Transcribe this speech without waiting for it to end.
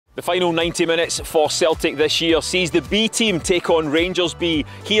The final 90 minutes for Celtic this year sees the B team take on Rangers B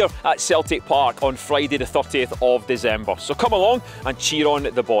here at Celtic Park on Friday the 30th of December. So come along and cheer on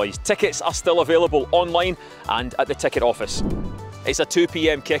the boys. Tickets are still available online and at the ticket office. It's a 2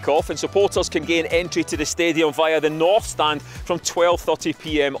 p.m. kick-off and supporters can gain entry to the stadium via the North Stand from 12:30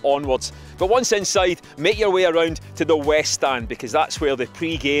 p.m. onwards. But once inside, make your way around to the West Stand because that's where the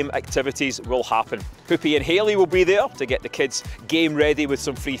pre-game activities will happen. Hoopie and Haley will be there to get the kids game ready with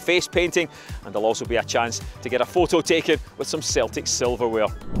some free face painting, and there'll also be a chance to get a photo taken with some Celtic silverware.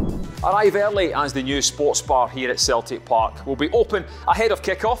 Arrive early as the new sports bar here at Celtic Park will be open ahead of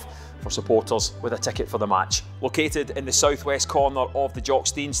kick-off for supporters with a ticket for the match. Located in the southwest corner of the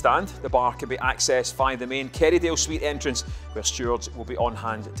Jockstein stand, the bar can be accessed via the main Kerrydale Suite entrance where stewards will be on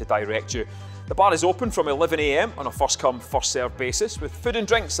hand to direct you. The bar is open from 11 a.m. on a first come first served basis with food and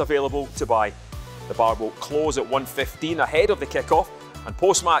drinks available to buy. The bar will close at 1:15 ahead of the kick-off, and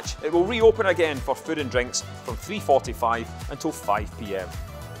post-match it will reopen again for food and drinks from 3:45 until 5 p.m.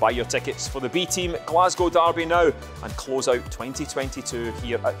 Buy your tickets for the B Team Glasgow Derby now and close out 2022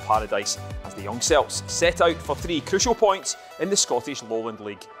 here at Paradise as the Young Celts set out for 3 crucial points in the Scottish Lowland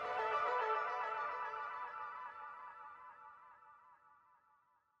League.